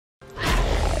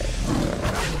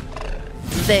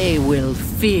they will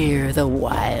fear the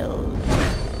wild.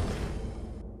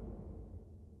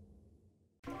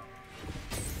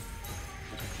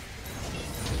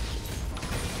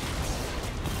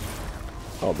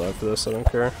 I'll die for this, I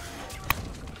don't care.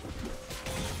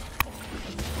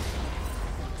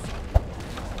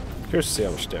 Curious to see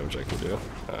how much damage I can do.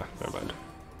 Ah, never mind.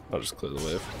 I'll just clear the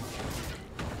wave.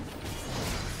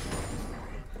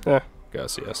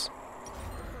 Guess yes.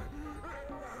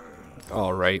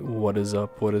 Alright, what is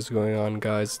up? What is going on,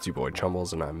 guys? It's your boy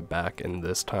Chumbles, and I'm back, and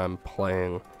this time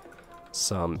playing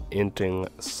some INTING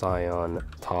SION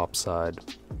topside.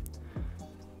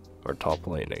 Or top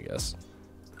lane, I guess.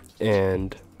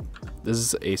 And this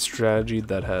is a strategy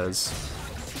that has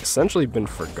essentially been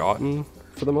forgotten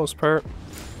for the most part.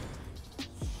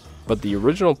 But the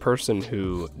original person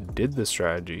who did this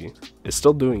strategy is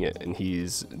still doing it, and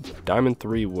he's Diamond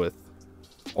 3 with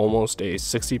almost a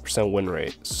 60% win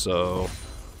rate, so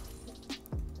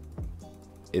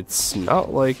it's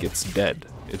not like it's dead.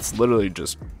 It's literally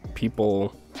just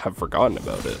people have forgotten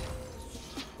about it.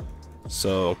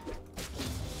 So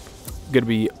I'm gonna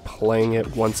be playing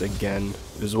it once again.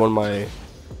 It was one of my,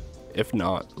 if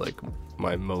not like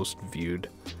my most viewed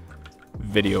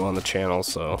video on the channel,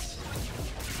 so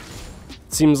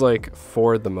it seems like,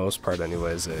 for the most part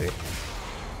anyways, a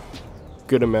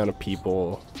good amount of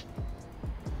people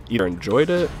either enjoyed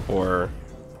it or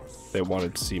they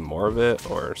wanted to see more of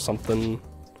it or something.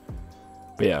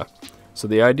 But yeah, so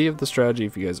the idea of the strategy,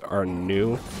 if you guys are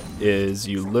new, is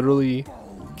you literally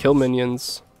kill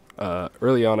minions.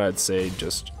 Early on, I'd say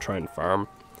just try and farm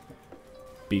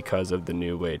because of the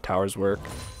new way towers work.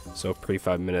 So pre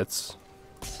 5 minutes,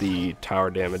 the tower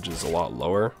damage is a lot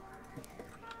lower.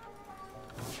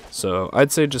 So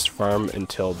I'd say just farm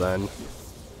until then.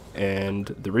 And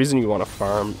the reason you want to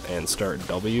farm and start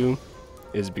W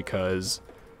is because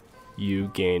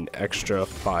you gain extra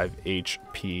 5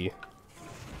 HP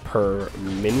per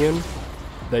minion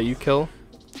that you kill,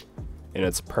 and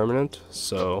it's permanent,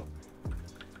 so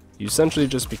you essentially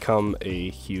just become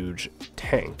a huge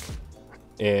tank,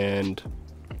 and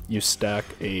you stack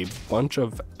a bunch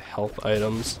of health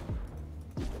items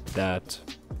that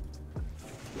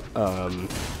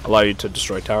allow you to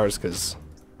destroy towers, because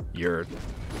your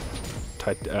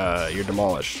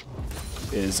demolish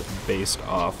is based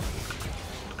off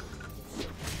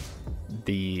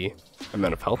the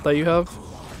amount of health that you have,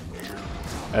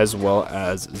 as well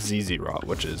as ZZ Rot,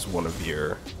 which is one of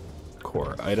your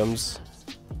core items.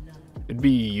 It'd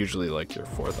be usually like your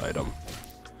 4th item,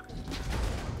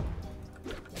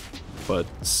 but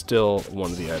still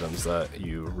one of the items that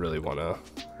you really want to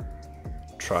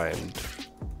try and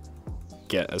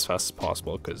get as fast as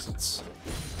possible, because it's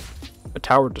a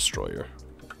tower destroyer.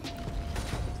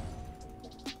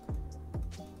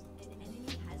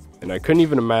 And I couldn't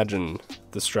even imagine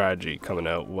the strategy coming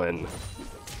out when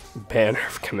Banner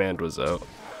of Command was out,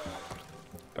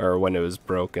 or when it was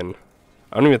broken.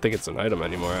 I don't even think it's an item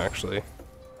anymore, actually. I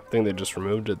think they just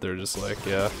removed it. They're just like,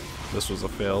 yeah, this was a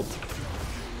failed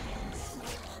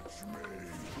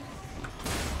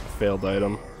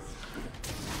item.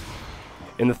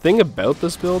 And the thing about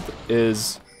this build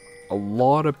is, a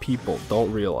lot of people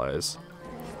don't realize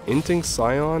INTING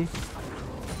SION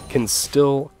can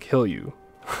still kill you.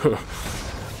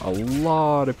 A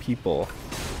lot of people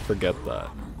forget that.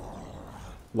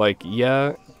 Like,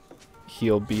 yeah,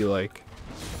 he'll be like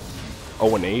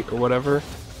 0-8 or whatever,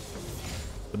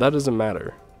 but that doesn't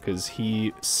matter, because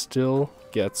he still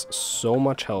gets so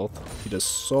much health, he does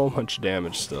so much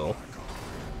damage still.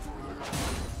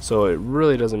 So it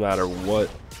really doesn't matter what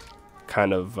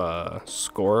kind of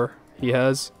score he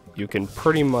has, you can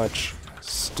pretty much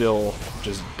still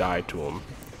just die to him,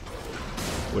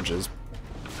 which is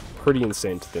pretty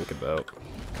insane to think about.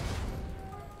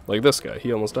 Like this guy,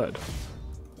 he almost died.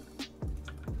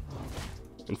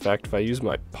 In fact, if I used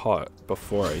my pot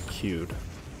before I queued,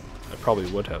 I probably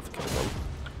would have killed him.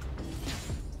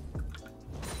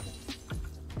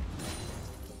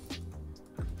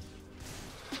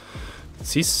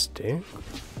 Is he staying?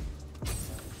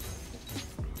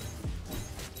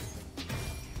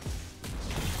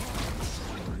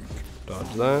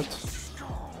 Dodge that.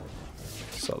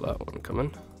 Saw that one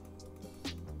coming.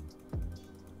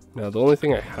 Now the only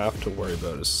thing I have to worry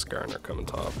about is Skarner coming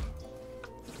top,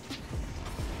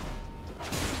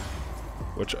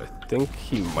 which I think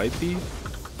he might be,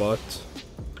 but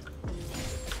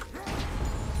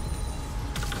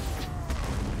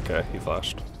okay, he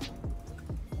flashed.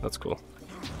 That's cool.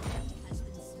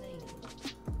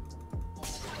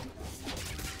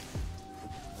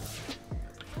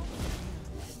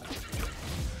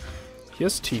 He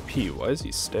has TP, why is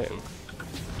he staying?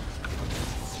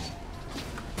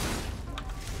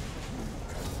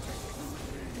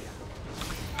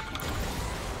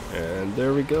 And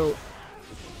there we go.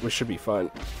 We should be fine.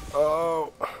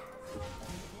 Oh!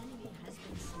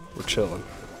 We're chilling.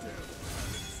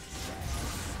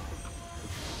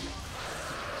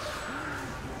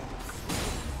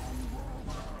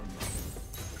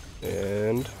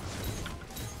 And...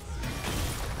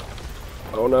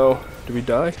 oh no, do we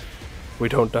die? We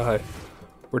don't die.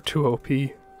 We're too OP.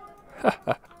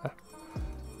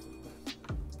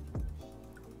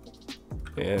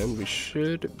 And we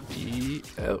should be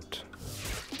out.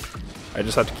 I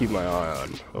just have to keep my eye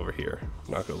on over here.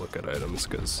 I'm not gonna look at items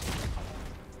because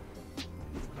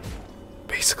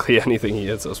basically anything he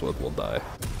hits us with will die.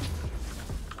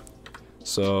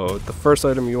 So the first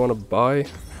item you want to buy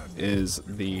is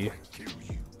the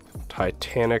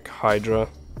Titanic Hydra.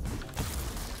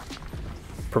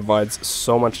 Provides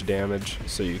so much damage,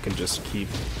 so you can just keep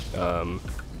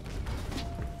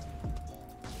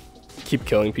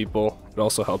killing people. It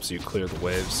also helps you clear the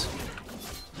waves.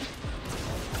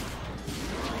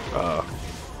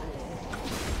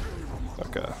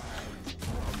 Okay.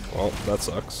 Well, that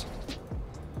sucks.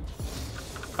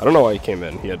 I don't know why he came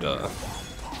in. He had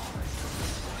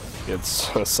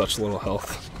such little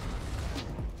health.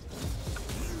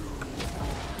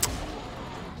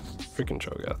 Freaking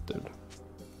Cho'Gath, dude.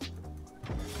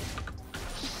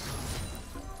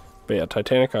 But yeah,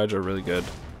 Titanic Hydra are really good.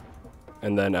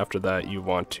 And then after that, you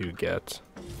want to get...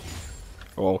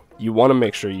 well, you want to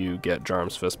make sure you get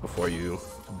Jarm's Fist before you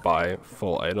buy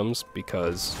full items,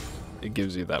 because it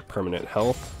gives you that permanent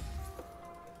health.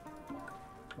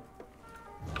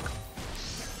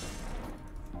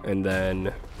 And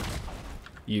then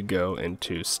you go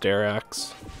into Stair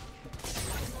Axe,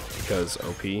 because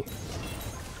OP.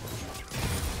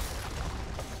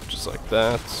 Just like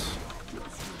that.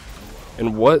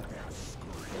 And what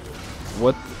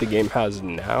the game has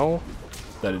now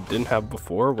that it didn't have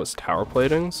before was tower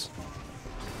platings.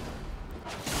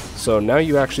 So now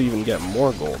you actually even get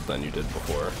more gold than you did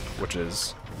before, which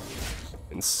is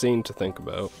insane to think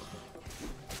about.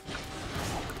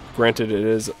 Granted, it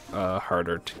is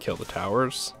harder to kill the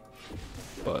towers,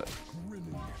 but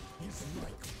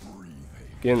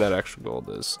getting that extra gold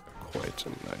is quite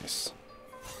nice.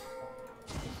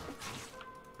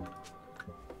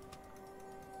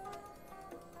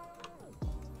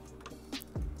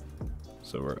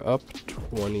 So we're up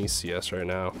 20 CS right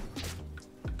now.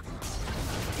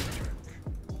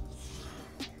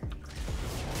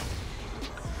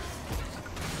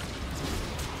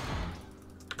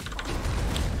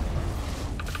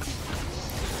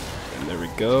 And there we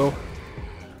go.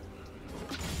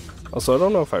 Also, I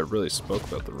don't know if I really spoke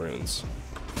about the runes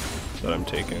that I'm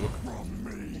taking.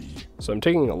 So I'm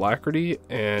taking Alacrity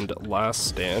and Last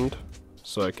Stand,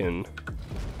 so I can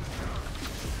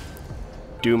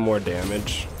do more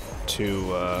damage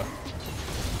to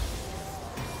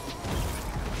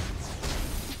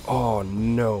oh,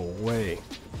 no way.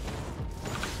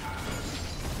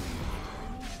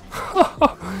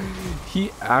 He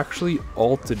actually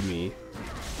ulted me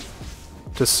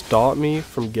to stop me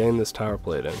from getting this tower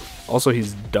plating. Also,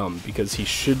 he's dumb because he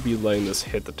should be letting this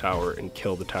hit the tower and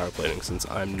kill the tower plating since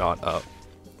I'm not up.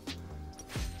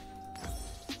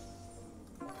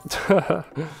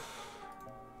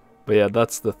 But yeah,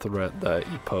 that's the threat that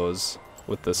you pose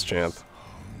with this champ.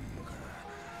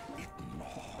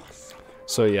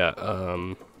 So yeah,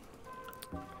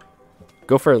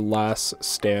 go for Last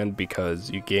Stand because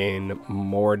you gain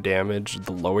more damage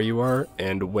the lower you are,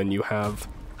 and when you have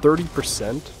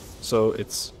 30%, so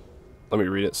it's, let me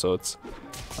read it, so it's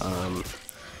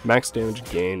max damage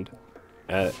gained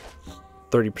at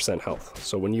 30% health.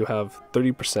 So when you have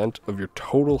 30% of your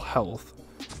total health,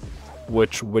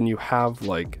 which when you have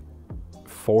like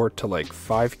 4 to like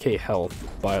 5k health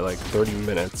by like 30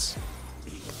 minutes,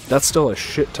 that's still a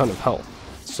shit ton of health.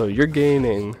 So you're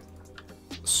gaining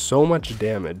so much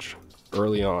damage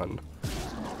early on,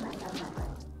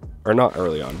 or not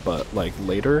early on, but like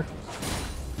later,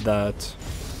 that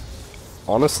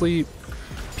honestly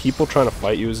people trying to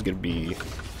fight you is gonna be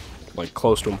like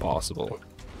close to impossible.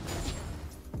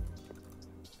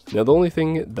 Now the only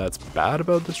thing that's bad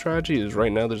about this strategy is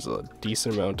right now there's a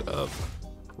decent amount of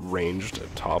ranged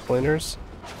top laners,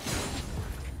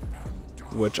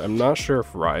 which I'm not sure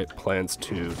if Riot plans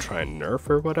to try and nerf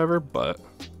or whatever, but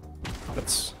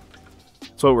that's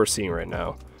what we're seeing right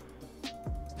now.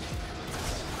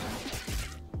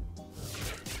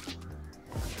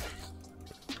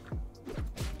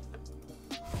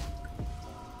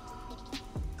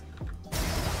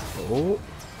 Oh,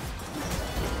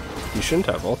 he shouldn't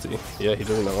have ulti. Yeah, he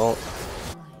doesn't have ult.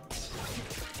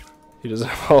 He doesn't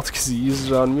have ult because he used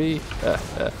it on me.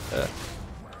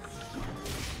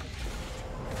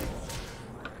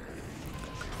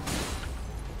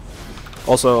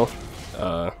 Also,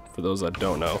 for those that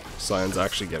don't know, Sion's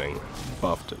actually getting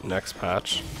buffed next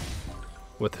patch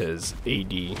with his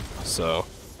AD, so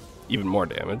even more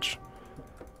damage.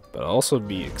 But I'll also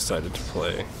be excited to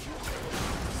play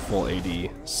full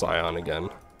AD Sion again.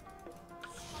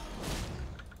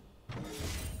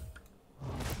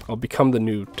 I'll become the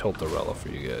new Tiltarella for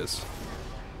you guys.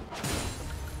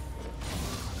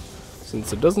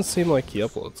 Since it doesn't seem like he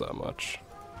uploads that much.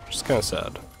 Which is kind of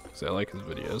sad, because I like his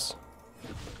videos.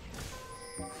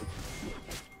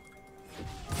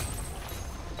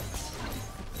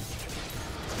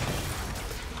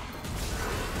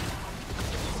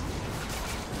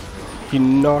 He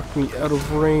knocked me out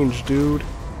of range, dude.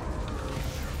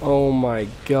 Oh my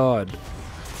god.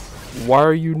 Why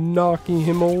are you knocking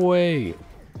him away?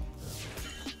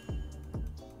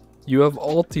 You have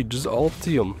ulti, just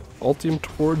ulti him. Ulti him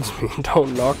towards me,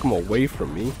 don't knock him away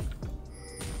from me.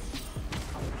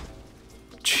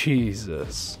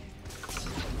 Jesus.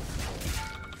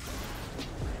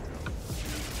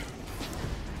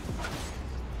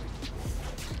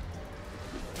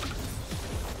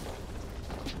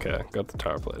 Okay, got the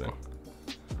tower plating.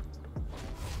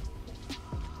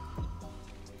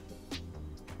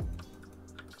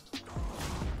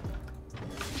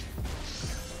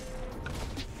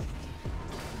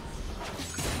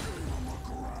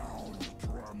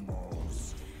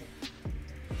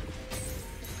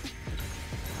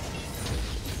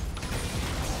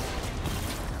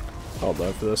 I'll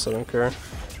die for this, I don't care.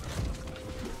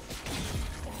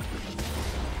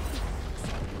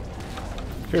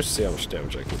 Curious to see how much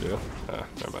damage I can do. Ah,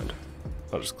 never mind.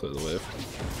 I'll just clear the wave.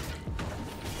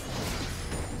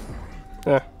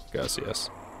 Guess yes.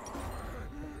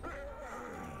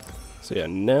 So yeah,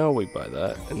 now we buy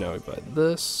that, and now we buy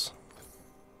this.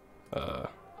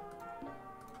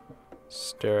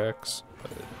 Sterex,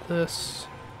 buy this.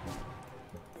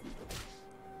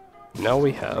 Now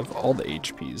we have all the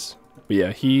HPs. But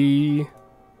yeah, he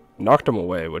knocked him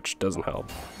away, which doesn't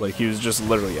help. Like, he was just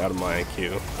literally out of my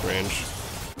IQ range.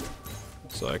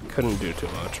 So I couldn't do too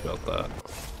much about that.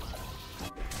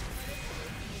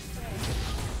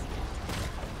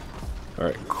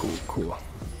 Alright, cool.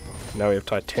 Now we have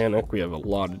Titanic, we have a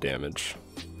lot of damage.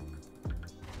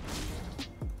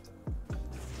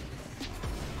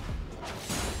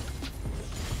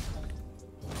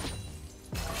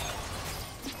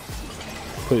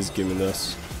 Please give me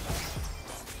this.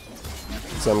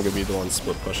 So I'm gonna be the one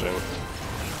split pushing.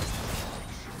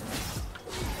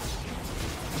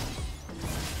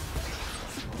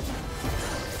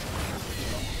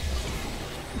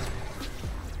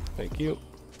 Thank you.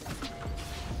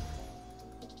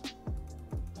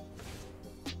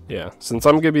 Yeah, since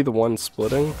I'm gonna be the one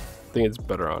splitting, I think it's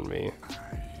better on me.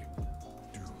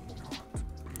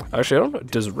 Actually, I don't know.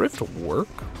 Does Rift work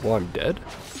while I'm dead?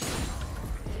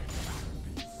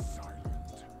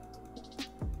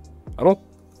 I don't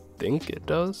think it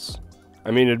does.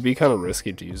 I mean, it'd be kind of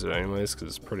risky to use it anyways,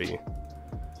 because it's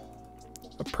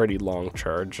a pretty long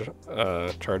charge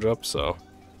up. So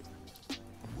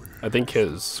I think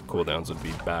his cooldowns would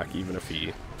be back even if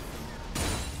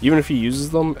he uses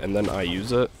them and then I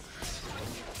use it.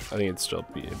 I think it'd still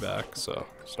be back. So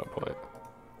there's no point.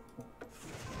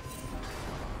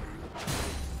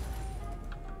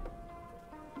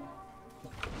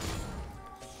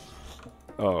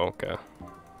 Oh, okay.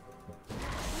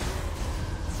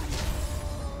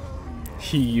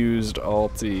 He used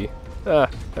ulti.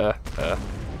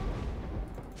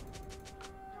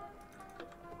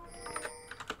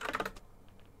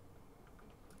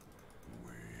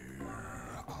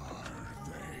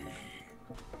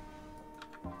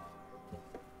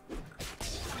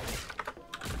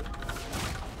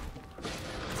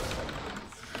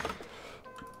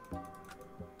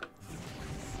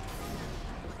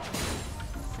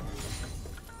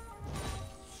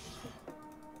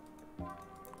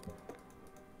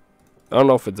 I don't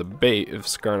know if it's a bait if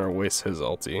Skarner wastes his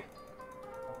ulti.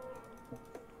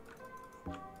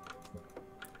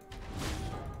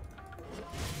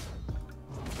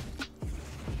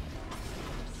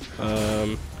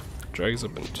 Drags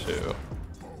up in 2.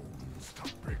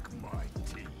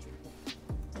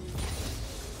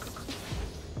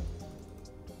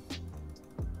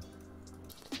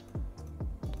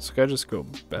 Does this guy just go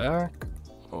back,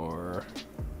 or?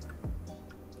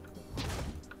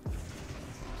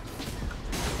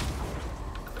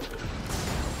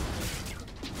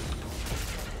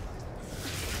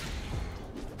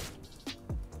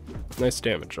 Nice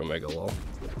damage, Omega lol.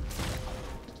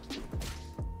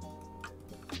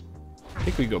 I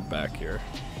think we go back here.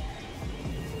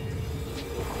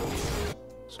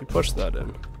 So we push that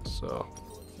in, so.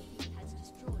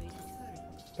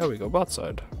 There we go, bot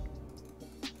side.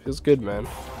 Feels good, man.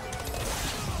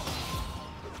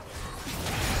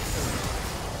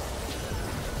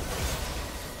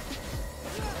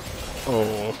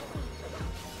 Oh.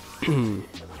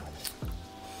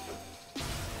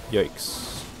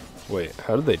 Yikes. Wait,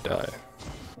 how did they die?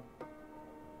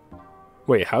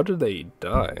 Wait, how did they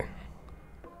die?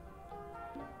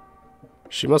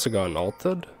 She must have gotten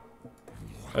ulted,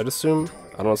 I'd assume.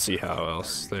 I don't see how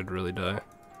else they'd really die.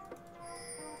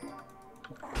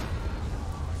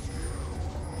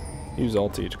 Use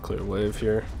ulti to clear wave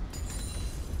here.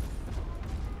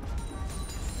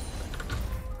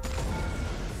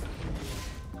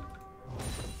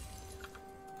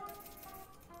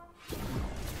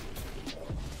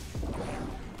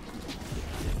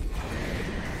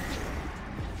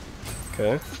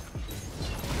 Okay.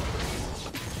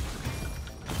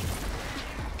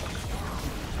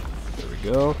 There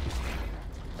we go.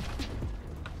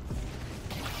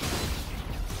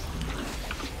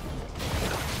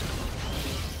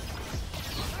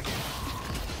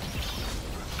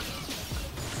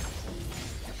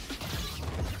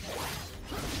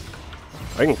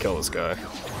 I can kill this guy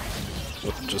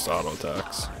with just auto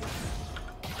attacks.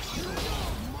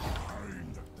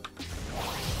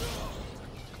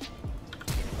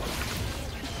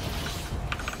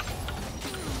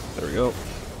 There we go.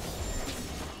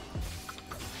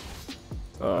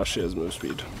 Ah, she has move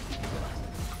speed.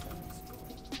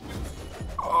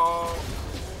 Oh.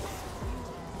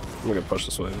 I'm gonna push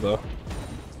this wave though.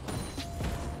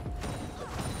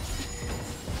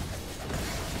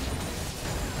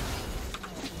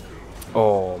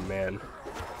 Oh man.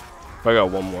 If I got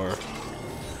one more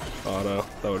auto,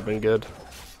 that would have been good.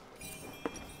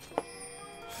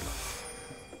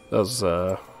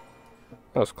 That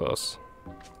was close.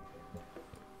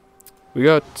 We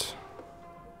got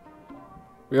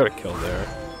a kill there,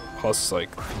 plus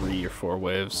like 3 or 4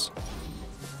 waves,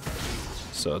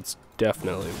 so it's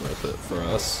definitely worth it for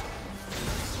us.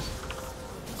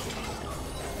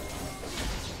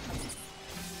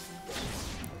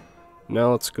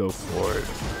 Now let's go for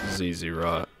ZZ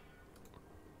Rot.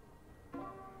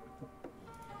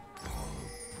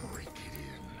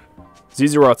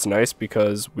 ZZ Rot's nice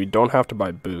because we don't have to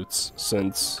buy boots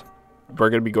since we're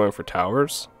going to be going for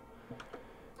towers.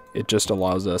 It just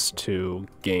allows us to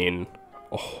gain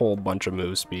a whole bunch of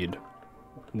move speed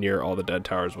near all the dead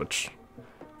towers, which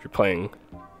if you're playing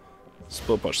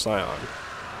split push Sion,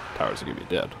 towers are going to be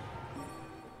dead.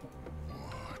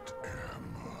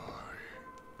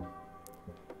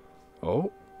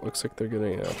 Oh, looks like they're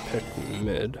getting a pick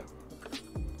mid.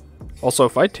 Also,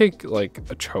 if I take like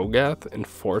a Cho'Gath and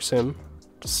force him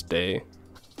to stay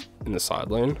in the side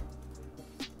lane,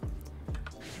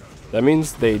 that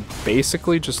means they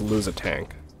basically just lose a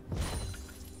tank.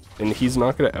 And he's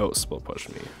not going to out split push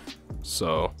me.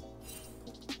 So,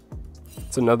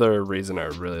 it's another reason I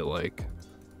really like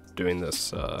doing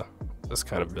this this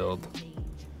kind of build.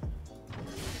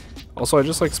 Also, I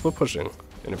just like split pushing,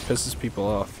 and it pisses people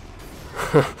off.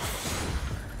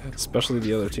 Especially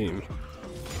the other team.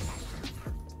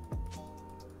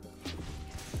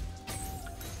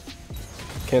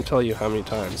 Can't tell you how many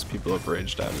times people have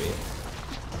raged at me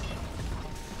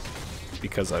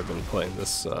because I've been playing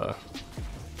this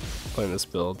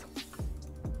build.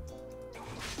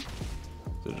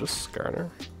 Is it just Skarner?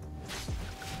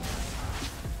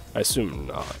 I assume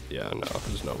not. Yeah, no,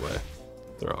 there's no way.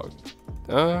 They're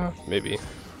all maybe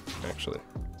actually.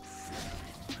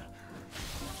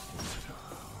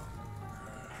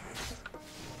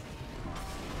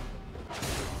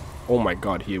 Oh my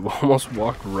god, he almost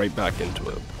walked right back into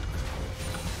it.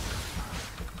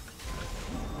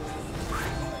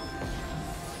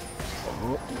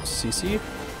 Oh, CC?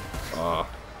 Ah,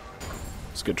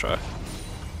 it's a good try.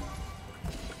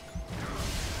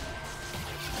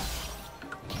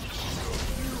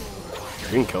 You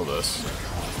can kill this.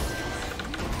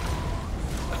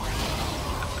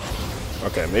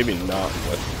 Okay, maybe not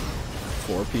with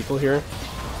 4 people here.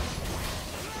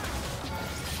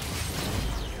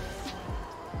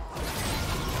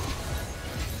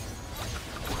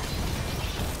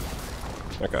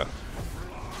 Okay.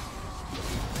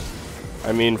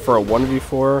 I mean, for a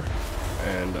 1v4,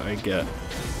 and I get a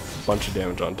bunch of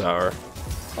damage on tower,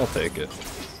 I'll take it.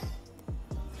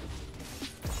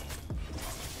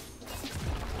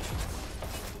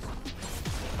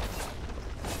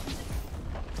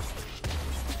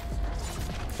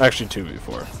 Actually,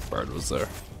 2v4. Bard was there.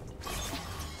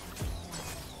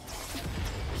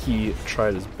 He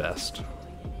tried his best.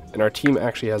 And our team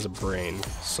actually has a brain,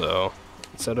 so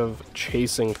instead of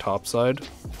chasing topside,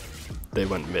 they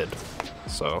went mid.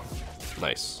 So,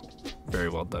 nice. Very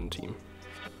well done, team.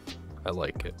 I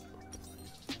like it.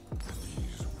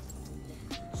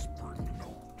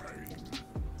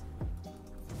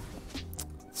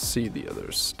 Let's see the other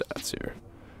stats here.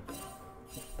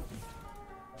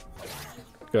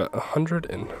 Got 100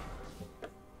 and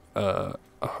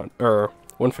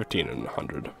 115 and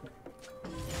 100.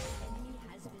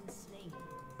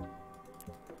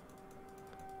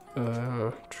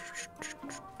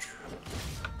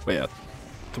 But yeah,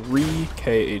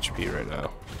 3k HP right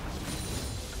now.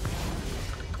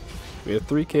 We have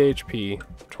 3k HP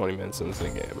 20 minutes into the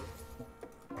game.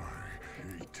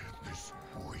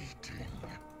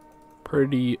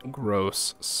 Pretty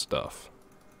gross stuff.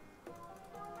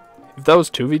 If that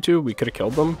was 2v2, we could have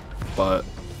killed them, but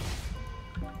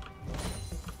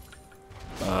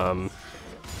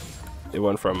it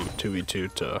went from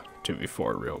 2v2 to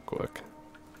 2v4 real quick.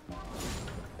 How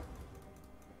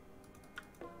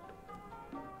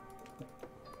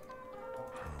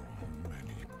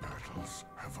many battles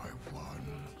have I won?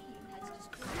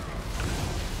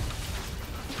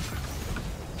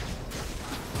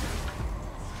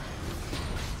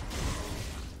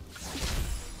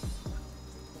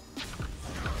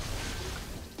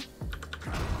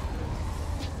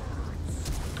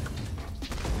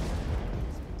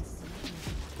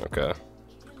 Okay.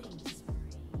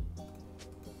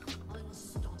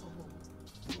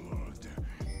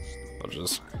 I'll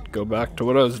just go back to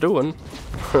what I was doing.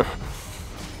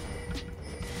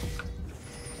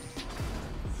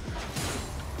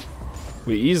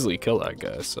 We easily kill that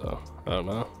guy, so I don't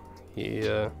know. He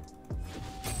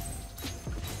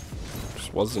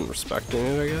just wasn't respecting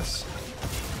it, I guess.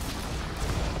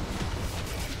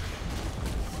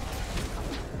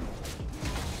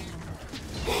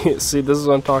 See, this is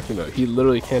what I'm talking about. He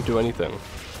literally can't do anything.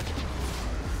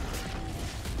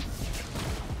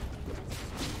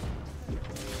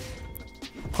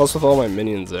 Plus, with all my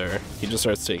minions there, he just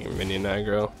starts taking minion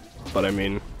aggro. But I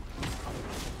mean,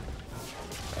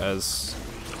 as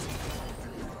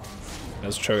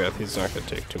Cho'Gath, he's not going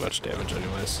to take too much damage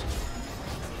anyways.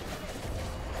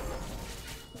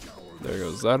 There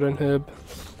goes that inhib.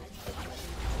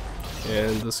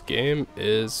 And this game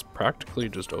is practically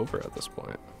just over at this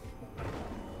point.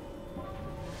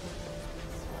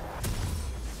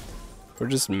 We're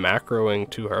just macroing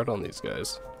too hard on these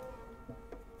guys.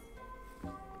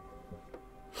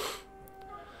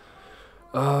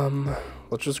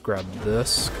 Let's just grab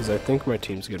this, because I think my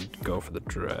team's gonna go for the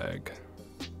drag.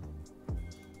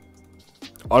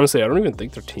 Honestly, I don't even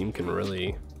think their team can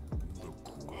really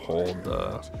hold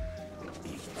the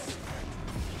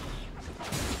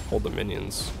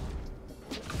minions.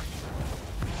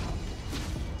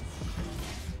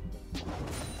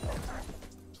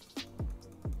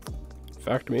 In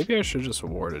fact, maybe I should just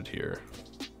ward it here.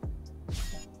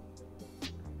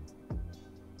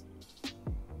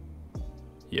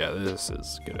 Yeah, this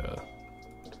is gonna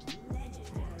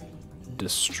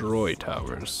destroy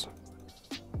towers.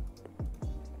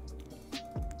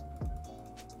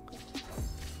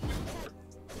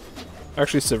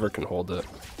 Actually, Sivir can hold it.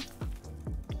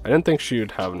 I didn't think she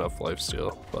would have enough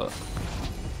lifesteal, but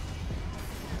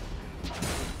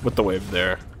with the wave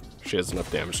there, she has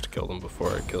enough damage to kill them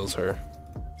before it kills her.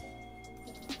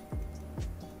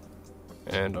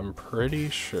 And I'm pretty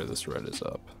sure this red is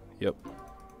up. Yep.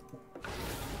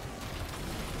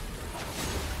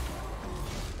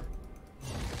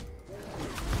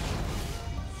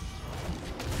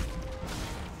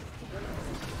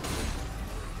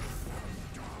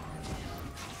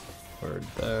 Where'd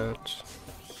that?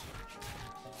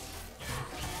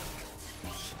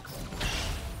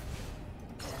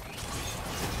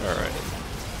 Alright.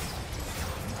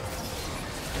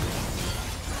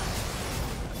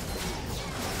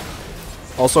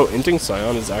 Also, INTING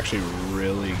SION is actually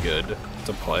really good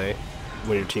to play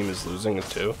when your team is losing it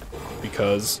too,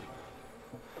 because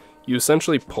you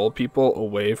essentially pull people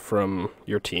away from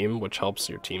your team, which helps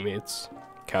your teammates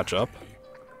catch up.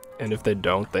 And if they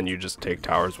don't, then you just take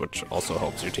towers, which also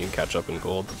helps your team catch up in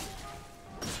gold.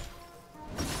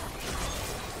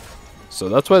 So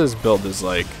that's why this build is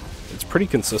like, it's pretty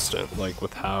consistent, like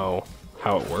with how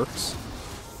it works.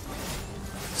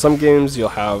 Some games you'll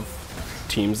have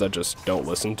teams that just don't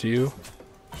listen to you,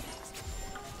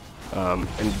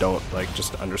 and don't like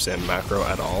just understand macro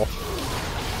at all.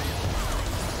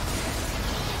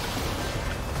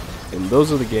 And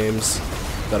those are the games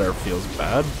that feels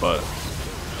bad, but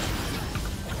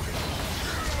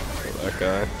that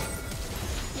guy,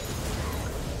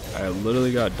 I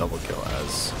literally got a double kill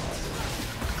as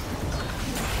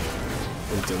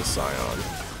INTING SION.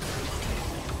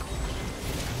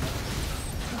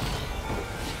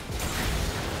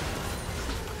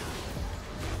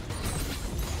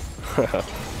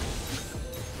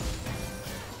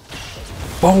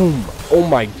 Boom! Oh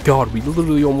my god, we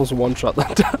literally almost one-shot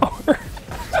that tower.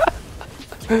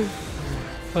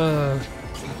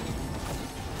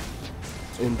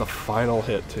 In the final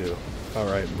hit, too.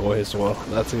 Alright, boys, well,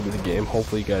 that's it for the game.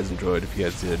 Hopefully you guys enjoyed. If you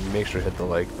guys did, make sure to hit the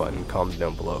like button, comment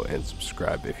down below, and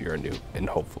subscribe if you're new. And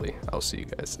hopefully, I'll see you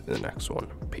guys in the next one.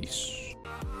 Peace.